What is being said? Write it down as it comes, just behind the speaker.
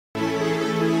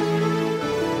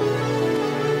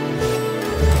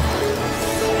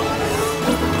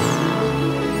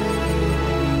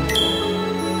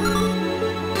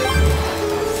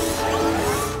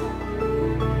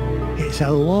It's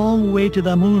a long way to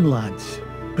the moon, lads.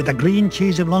 But the green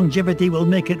cheese of longevity will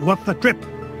make it worth the trip.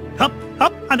 Up,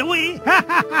 up, and away! Ha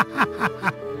ha ha ha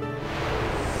ha!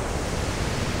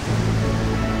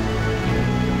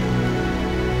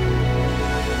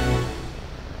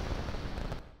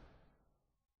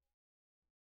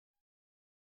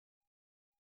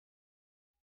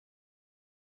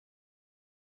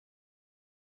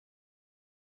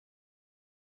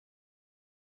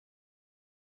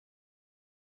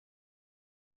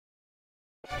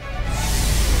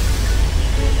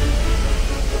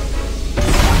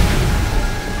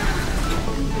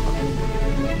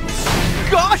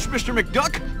 Gosh, Mr.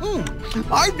 McDuck!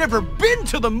 I've never been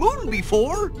to the moon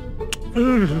before!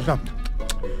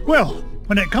 Well,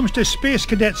 when it comes to space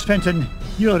cadets, Fenton,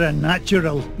 you're a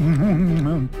natural.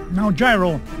 Now,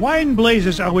 Gyro, wine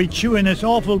blazes are we chewing this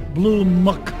awful blue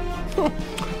muck?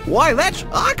 Why, that's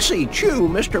Oxy-Chew,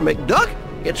 Mr. McDuck.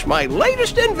 It's my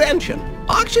latest invention,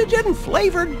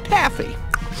 oxygen-flavored taffy.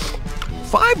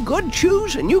 5 good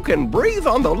chews and you can breathe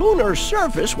on the lunar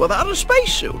surface without a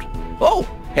spacesuit. Oh,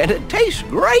 and it tastes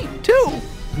great, too.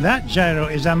 That, Gyro,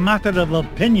 is a matter of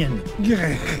opinion.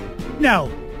 Now,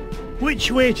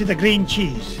 which way to the green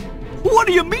cheese? What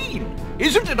do you mean?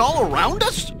 Isn't it all around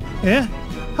us? Yeah?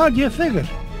 How do you figure?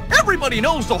 Everybody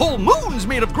knows the whole moon's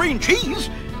made of green cheese.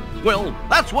 Well,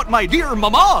 that's what my dear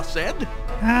mama said.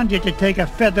 And yet it take a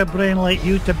feather brain like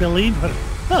you to believe her.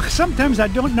 Ugh, sometimes I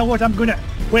don't know what I'm gonna...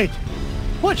 Wait,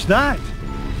 what's that?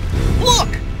 Look,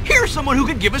 here's someone who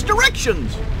can give us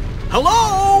directions.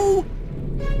 Hello?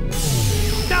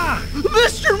 Ah!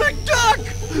 Mr. McDuck!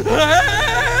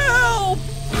 Help!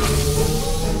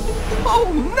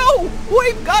 Oh, no!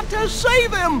 We've got to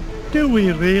save him! Do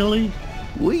we really?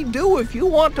 We do if you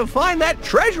want to find that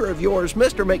treasure of yours,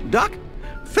 Mr. McDuck.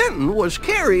 Fenton was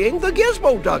carrying the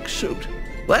Gizmoduck suit.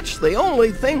 That's the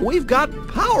only thing we've got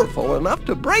powerful enough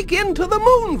to break into the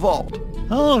moon vault.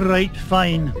 All right,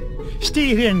 fine.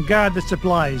 Stay here and guard the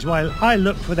supplies while I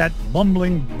look for that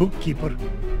bumbling bookkeeper.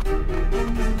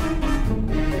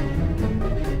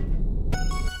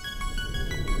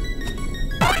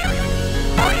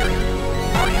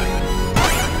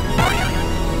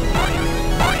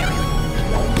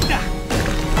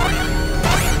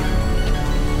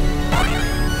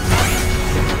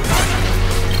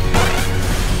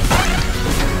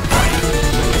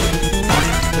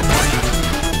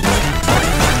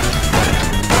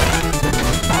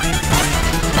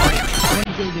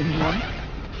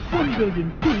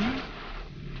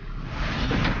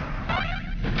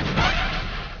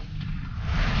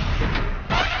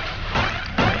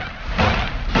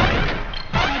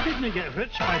 I didn't get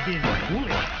rich by being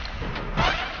foolish.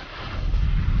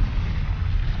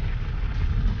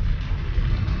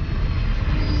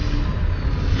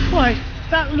 Why,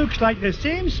 that looks like the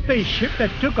same spaceship that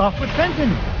took off with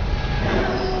Fenton.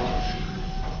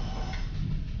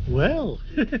 Well,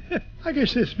 I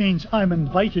guess this means I'm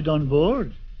invited on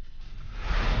board.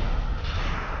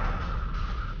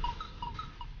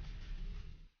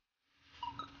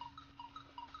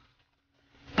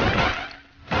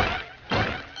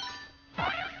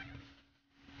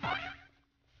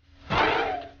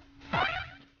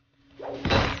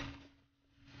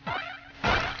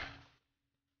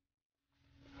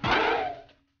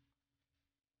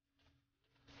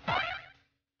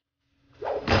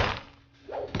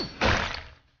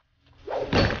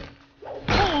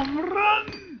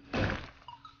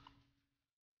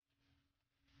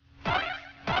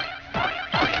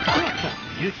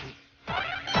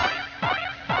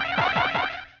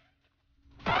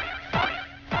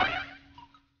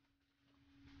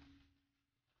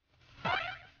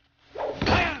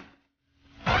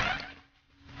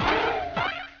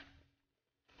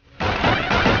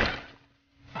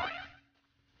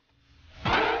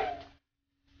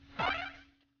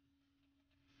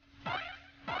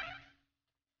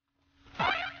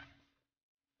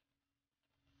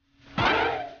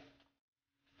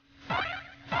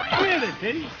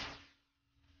 Diddy.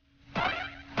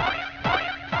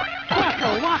 Waka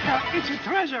waka, it's a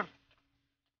treasure.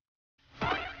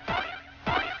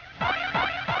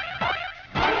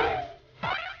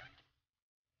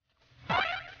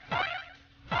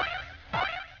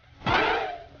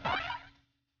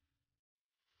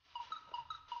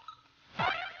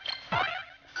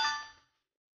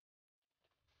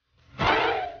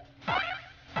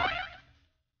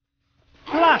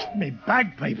 Blast me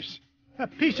bagpipes! A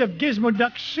piece of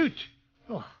Gizmoduck's suit.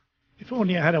 Oh, if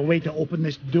only I had a way to open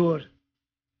this door.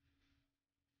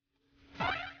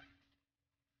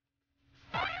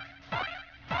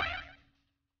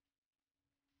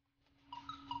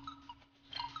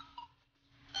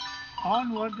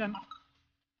 Onward and...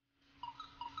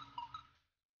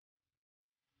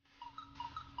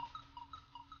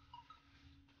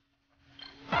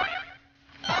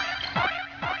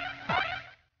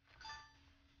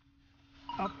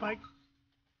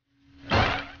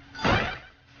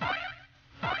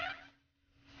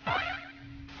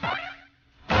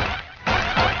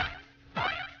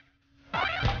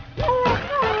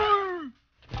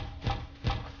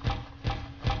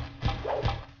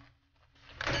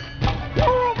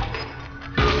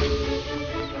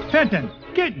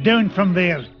 Get down from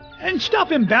there and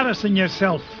stop embarrassing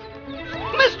yourself.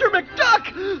 Mr.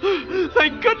 McDuck!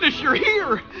 Thank goodness you're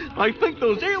here! I think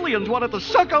those aliens wanted to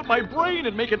suck out my brain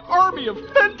and make an army of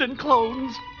Fenton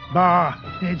clones. Bah,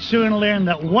 they'd soon learn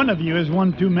that one of you is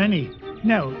one too many.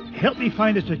 Now, help me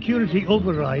find a security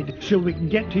override so we can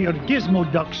get to your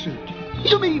Gizmoduck suit.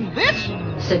 You mean this?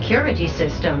 Security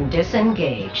system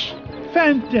disengaged.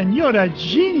 Fenton, you're a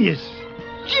genius.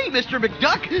 Gee, Mr.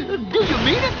 McDuck, do you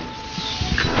mean it?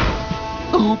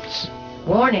 Oops.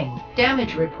 Warning,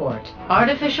 damage report.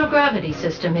 Artificial gravity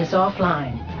system is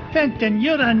offline. Fenton,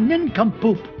 you're a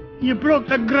nincompoop. You broke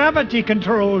the gravity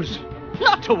controls.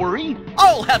 Not to worry,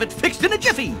 I'll have it fixed in a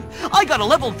jiffy. I got a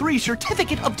level 3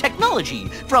 certificate of technology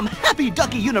from Happy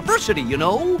Ducky University, you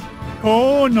know.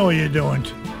 Oh, no you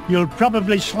don't. You'll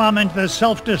probably slam into the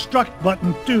self-destruct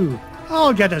button too.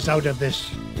 I'll get us out of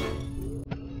this.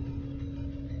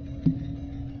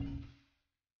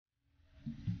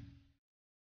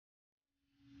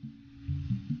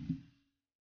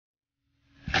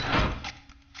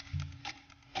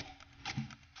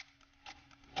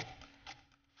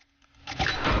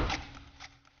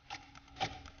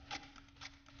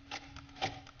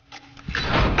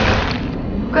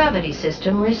 Gravity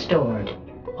system restored.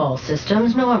 All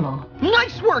systems normal.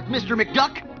 Nice work, Mr.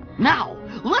 McDuck. Now,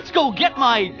 let's go get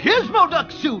my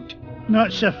Gizmoduck suit.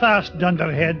 Not so fast,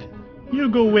 Dunderhead. You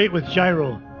go wait with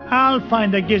Gyro. I'll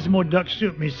find a Gizmoduck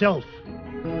suit myself.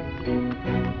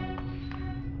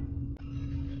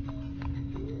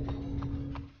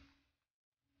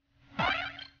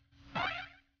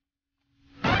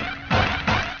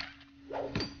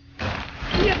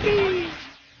 Yippee!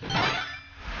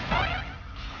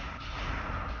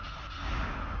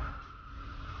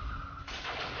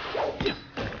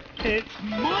 It's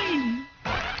mine!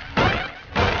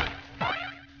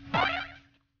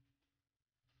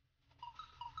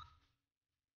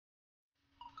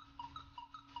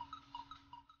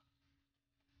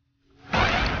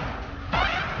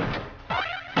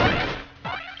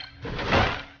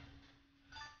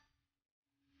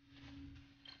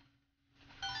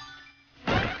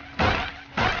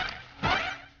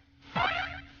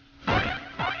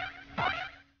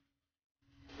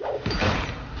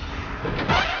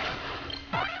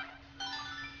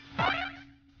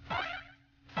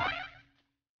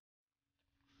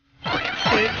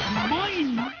 It's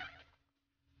mine!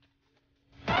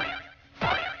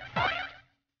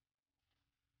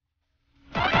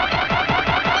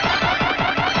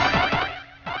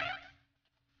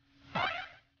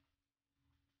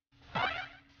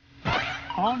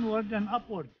 Onward and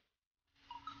upward.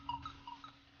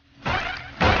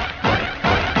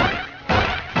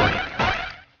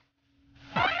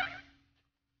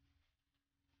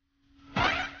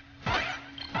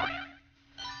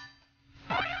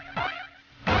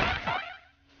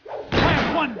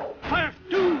 Fire 1, fire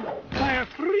 2, fire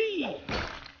 3.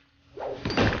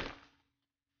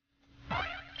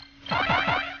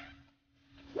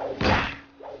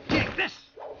 Take this.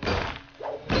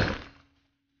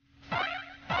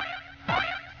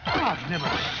 I've never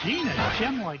seen a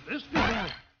gem like this before.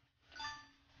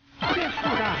 Just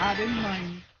what I had in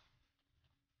mind.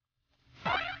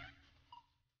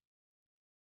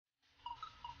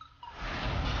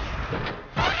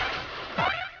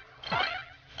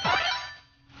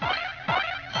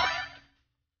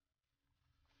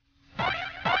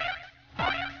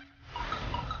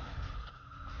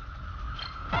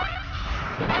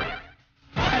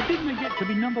 I didn't get to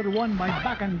be number 1 by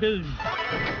backing down.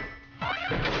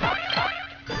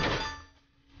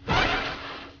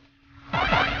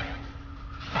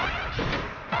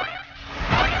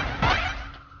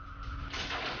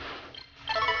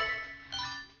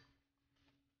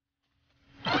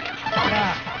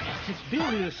 It's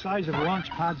barely the size of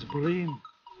Launchpad's brain.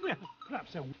 Well,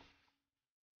 perhaps a...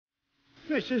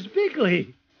 Mrs.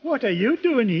 Beagley, what are you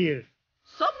doing here?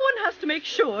 Someone has to make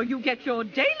sure you get your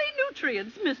daily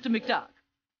nutrients, Mr. McDuck.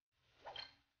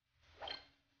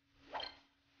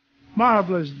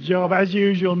 Marvelous job, as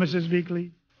usual, Mrs.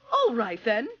 Beagley. All right,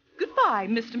 then. Goodbye,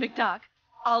 Mr. McDuck.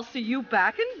 I'll see you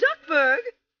back in Duckburg.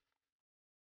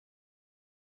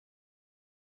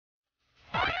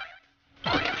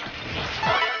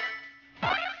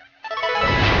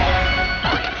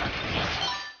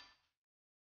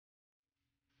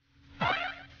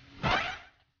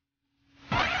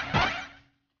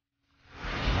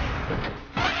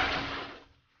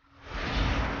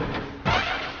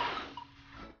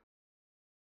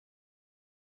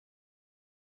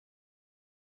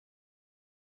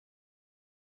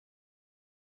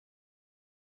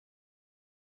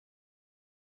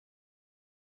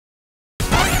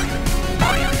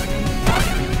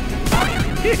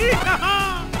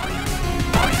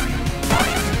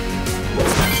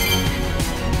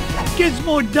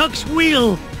 Gizmoduck's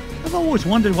wheel! I've always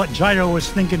wondered what Gyro was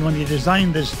thinking when he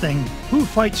designed this thing. Who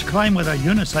fights crime with a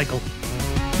unicycle?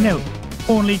 Now,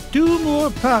 only 2 more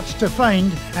parts to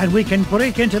find and we can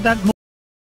break into that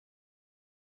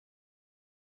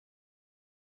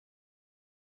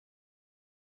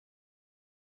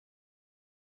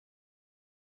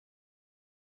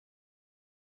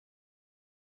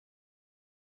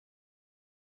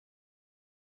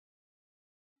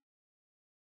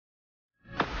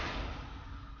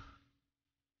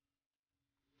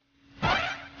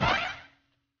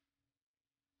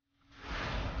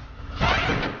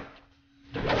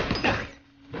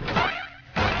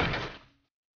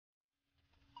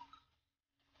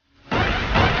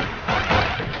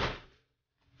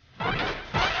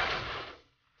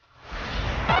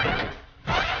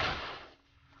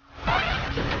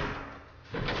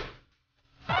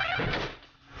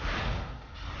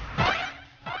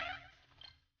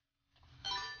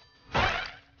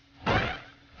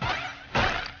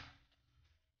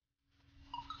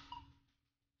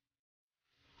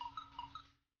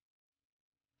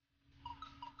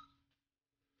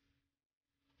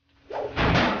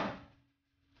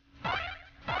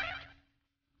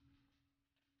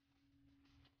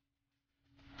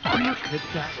Look at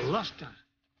that luster.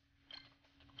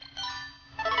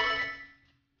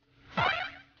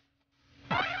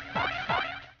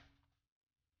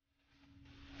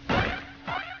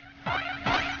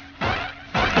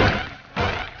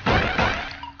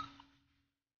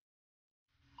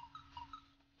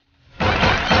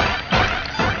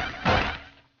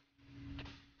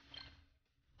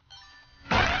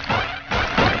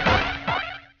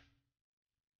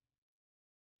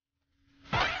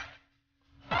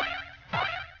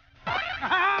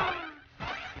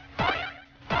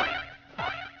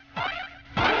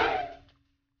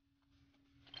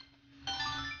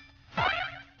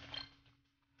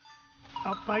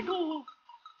 Up I go.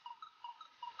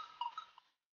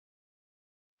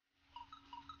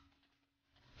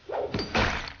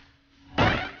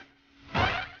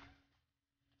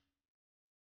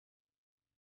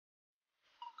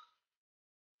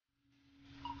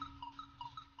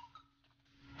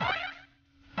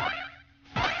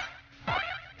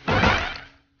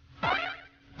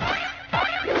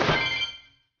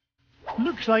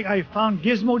 Looks like I found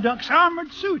Gizmoduck's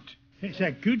armored suit. It's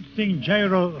a good thing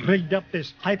Gyro rigged up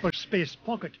this hyperspace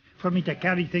pocket for me to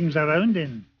carry things around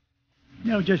in.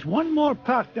 Now just one more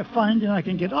part to find and I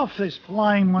can get off this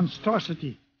flying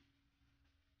monstrosity.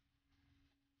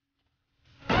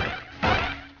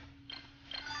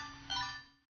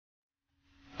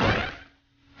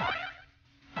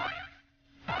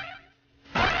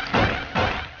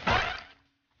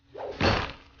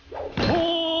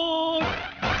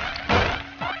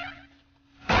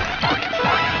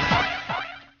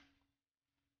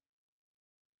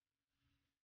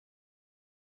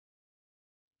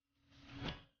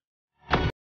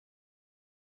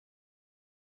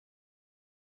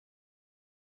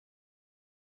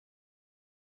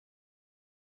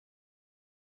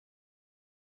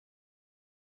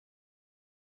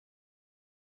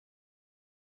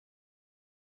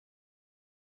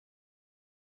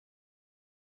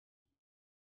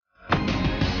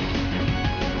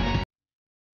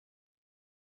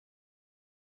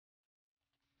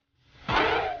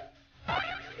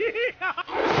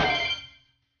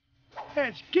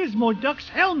 It's Gizmoduck's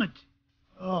helmet.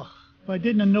 Oh, if I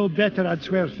didn't know better, I'd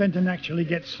swear Fenton actually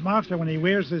gets smarter when he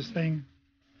wears this thing.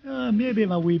 Maybe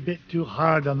I'm a wee bit too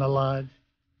hard on the lad.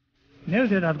 Now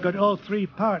that I've got all 3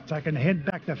 parts, I can head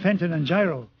back to Fenton and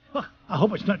Gyro. Oh, I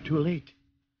hope it's not too late.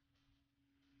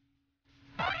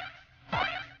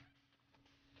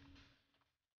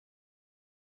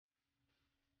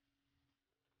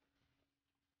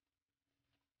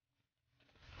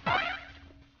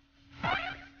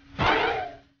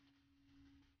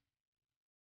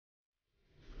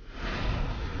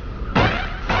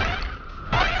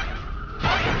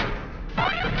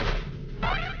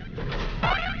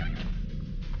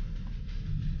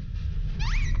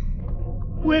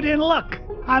 We're in luck.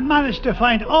 I managed to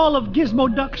find all of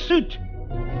Gizmoduck's suit.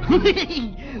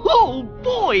 Oh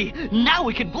boy! Now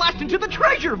we can blast into the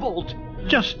treasure vault!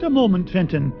 Just a moment,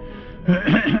 Fenton.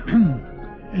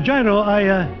 Gyro,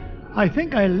 I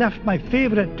think I left my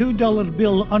favorite $2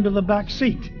 bill under the back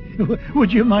seat.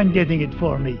 Would you mind getting it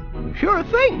for me? Sure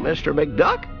thing, Mr.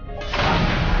 McDuck.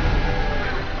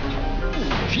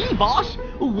 Gee, boss,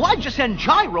 why'd you send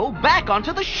Gyro back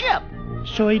onto the ship?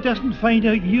 So he doesn't find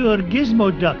out you're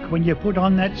Gizmoduck when you put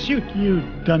on that suit, you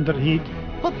dunderhead.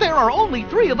 But there are only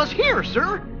 3 of us here,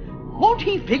 sir. Won't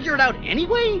he figure it out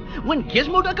anyway? When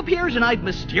Gizmoduck appears and I've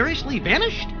mysteriously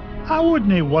vanished? I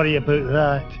wouldn't worry about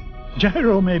that.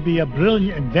 Gyro may be a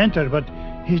brilliant inventor, but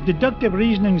his deductive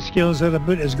reasoning skills are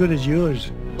about as good as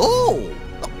yours. Oh!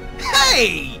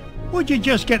 Hey! Would you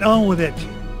just get on with it?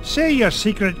 Say your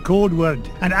secret code word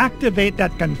and activate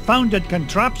that confounded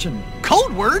contraption.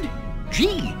 Code word?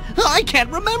 Gee, I can't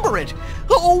remember it.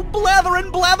 Oh, blather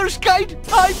and blatherskite,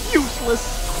 I'm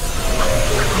useless.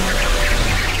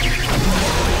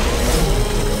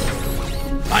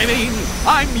 I mean,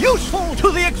 I'm useful to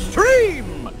the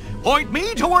extreme. Point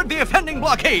me toward the offending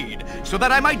blockade so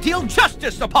that I might deal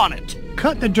justice upon it.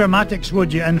 Cut the dramatics,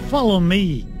 would you, and follow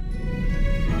me.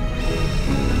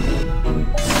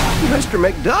 Mr.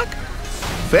 McDuck?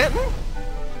 Fenton?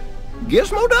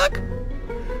 Gizmoduck?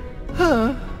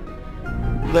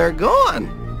 They're gone.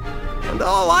 And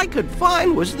all I could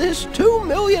find was this $2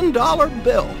 million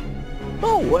bill.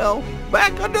 Oh well,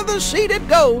 back under the seat it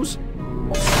goes.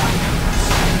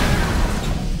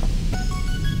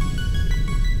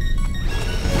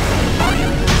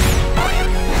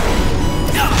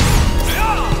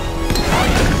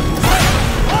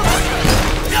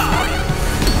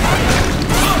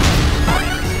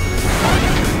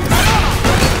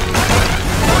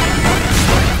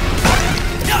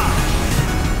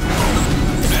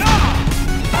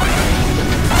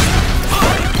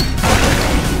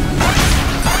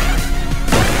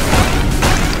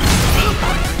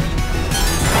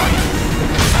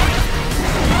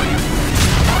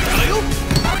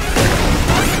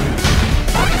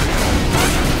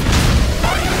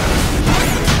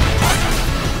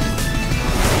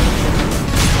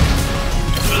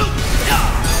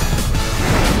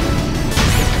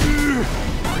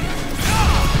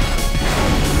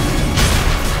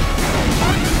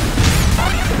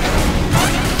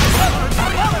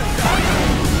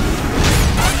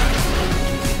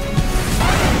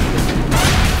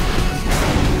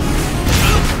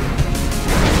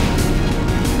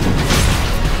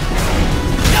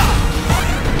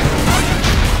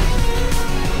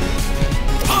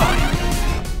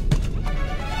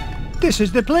 This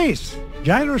is the place.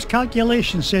 Gyro's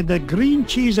calculation said the green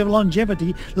cheese of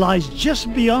longevity lies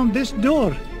just beyond this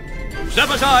door. Step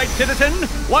aside, citizen,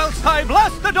 whilst I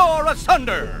blast the door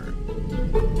asunder.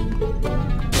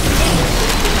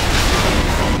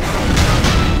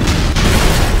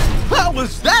 How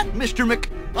was that, Mr.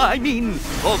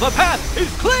 the path is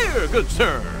clear, good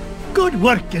sir. Good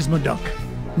work, Gizmoduck.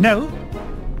 Now,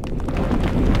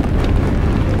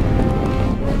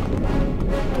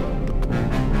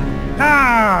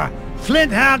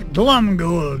 Flintheart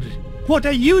Glomgold. What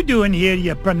are you doing here,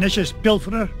 you pernicious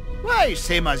pilferer? Why,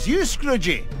 same as you,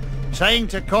 Scroogey. Trying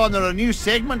to corner a new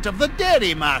segment of the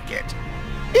dairy market.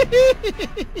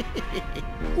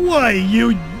 Why,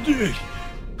 you...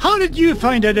 How did you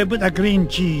find out about the green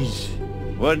cheese?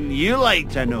 Wouldn't you like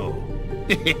to know?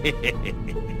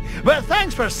 But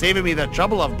thanks for saving me the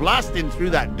trouble of blasting through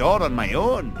that door on my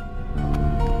own.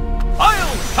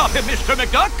 I'll stop him, Mr.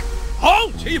 McDuck!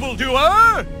 Halt,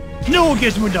 evildoer! No,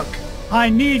 Gizmoduck. I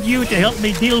need you to help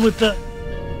me deal with the...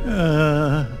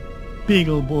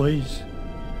 Beagle Boys.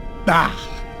 Bah!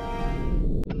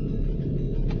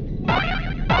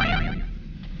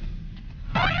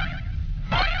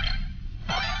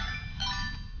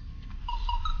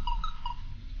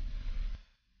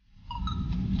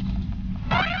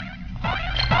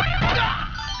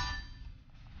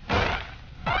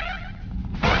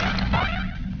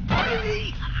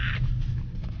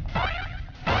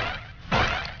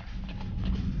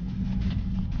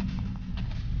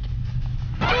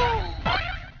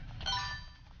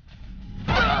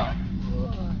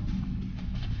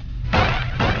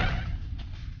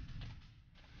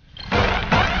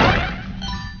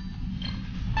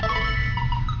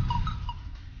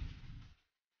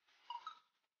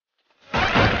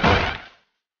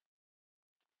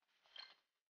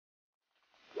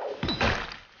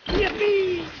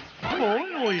 Yippee! Oh,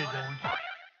 no you don't.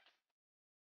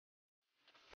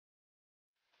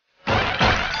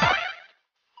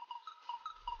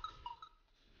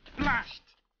 Blast!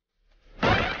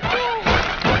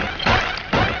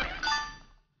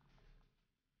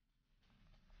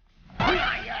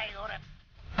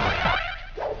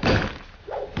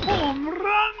 Home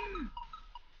run!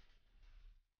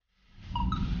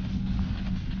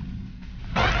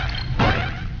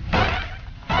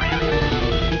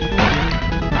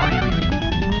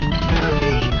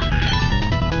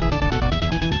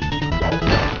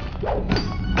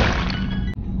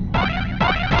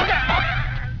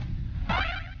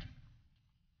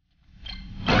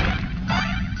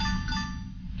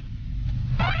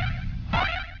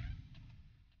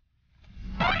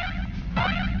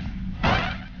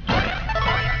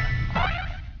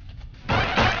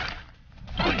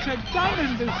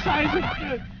 diamond the size of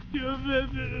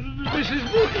Mrs.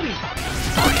 Beagle.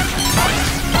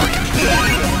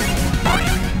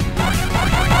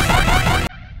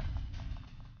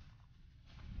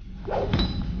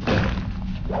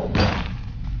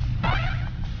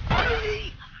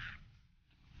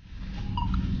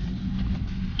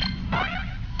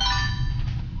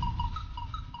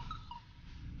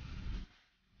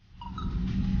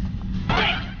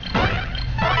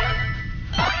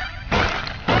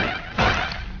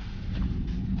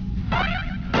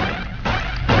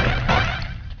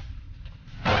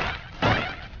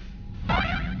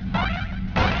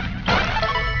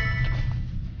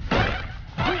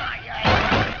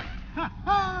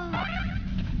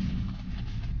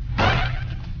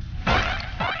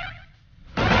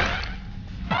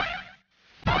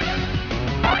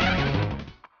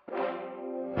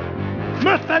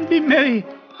 Mirth and be merry.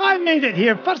 I made it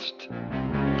here first.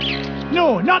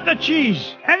 No, not the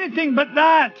cheese. Anything but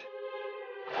that.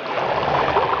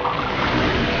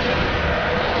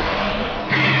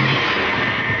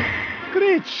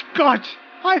 Great Scott!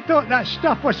 I thought that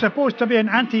stuff was supposed to be an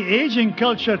anti-aging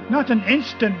culture, not an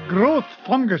instant growth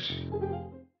fungus.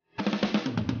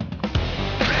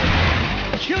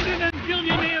 Children and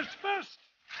billionaires first.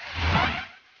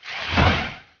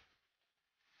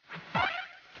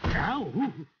 Ow.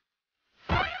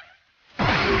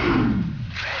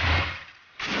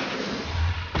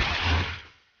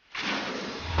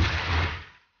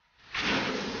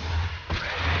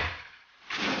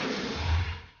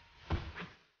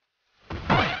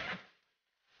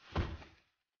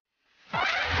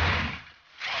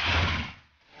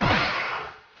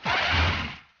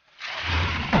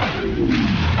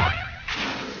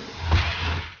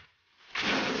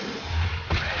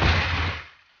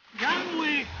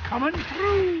 Gangway coming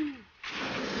through.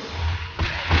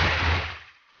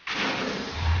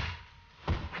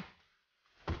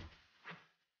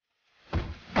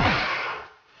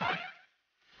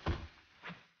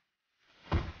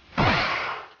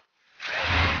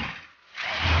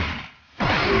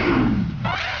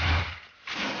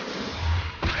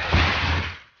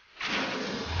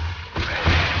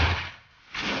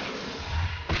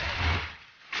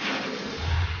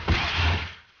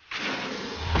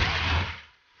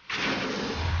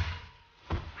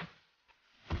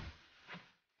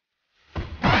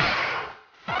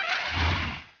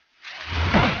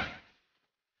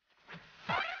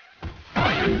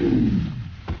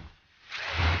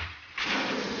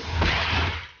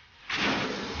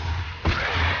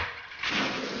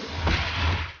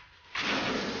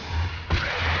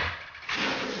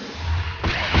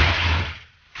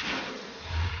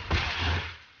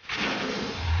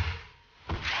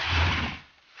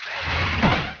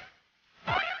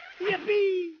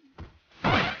 Yippee!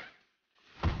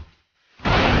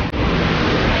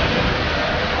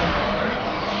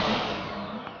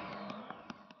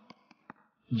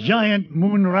 Giant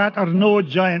moon rat or no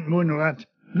giant moon rat,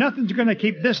 nothing's going to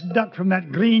keep this duck from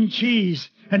that green cheese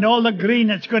and all the green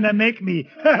it's going to make me.